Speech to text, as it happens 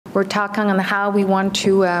We're talking on how we want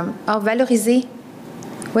to valoriser.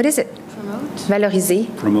 What is it? Promote. Valoriser.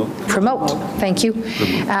 Promote. Thank you.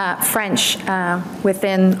 French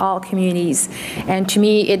within all communities. And to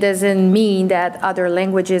me, it doesn't mean that other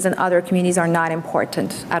languages and other communities are not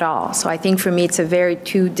important at all. So I think for me, it's a very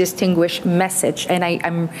two distinguished message. And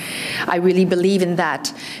I really believe in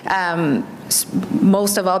that.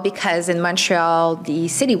 Most of all because in Montreal, the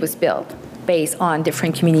city was built based on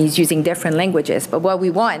different communities using different languages. But what we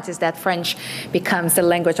want is that French becomes the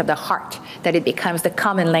language of the heart, that it becomes the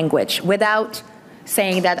common language without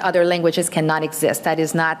saying that other languages cannot exist. That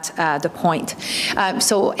is not the point.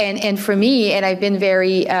 And for me, and I've been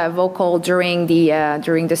very vocal during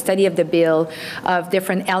the study of the bill of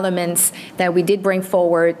different elements that we did bring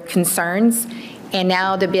forward concerns. And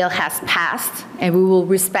now the bill has passed, and we will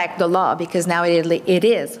respect the law because now it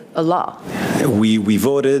is a law. We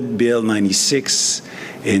voted Bill 96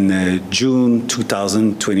 in June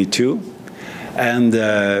 2022, and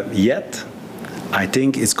yet I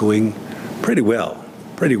think it's going pretty well.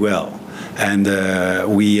 And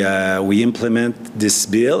we implement this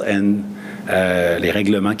bill and les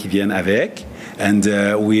règlements qui viennent avec, and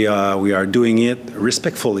we are doing it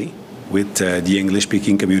respectfully with the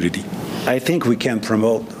English-speaking community. I think we can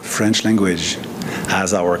promote French language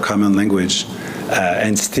as our common language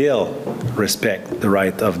and still respect the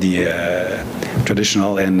right of the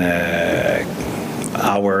traditional and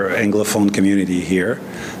our Anglophone community here.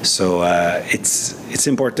 So it's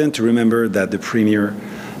important to remember that the Premier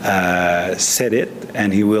said it,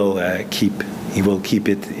 and he will keep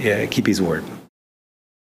his word.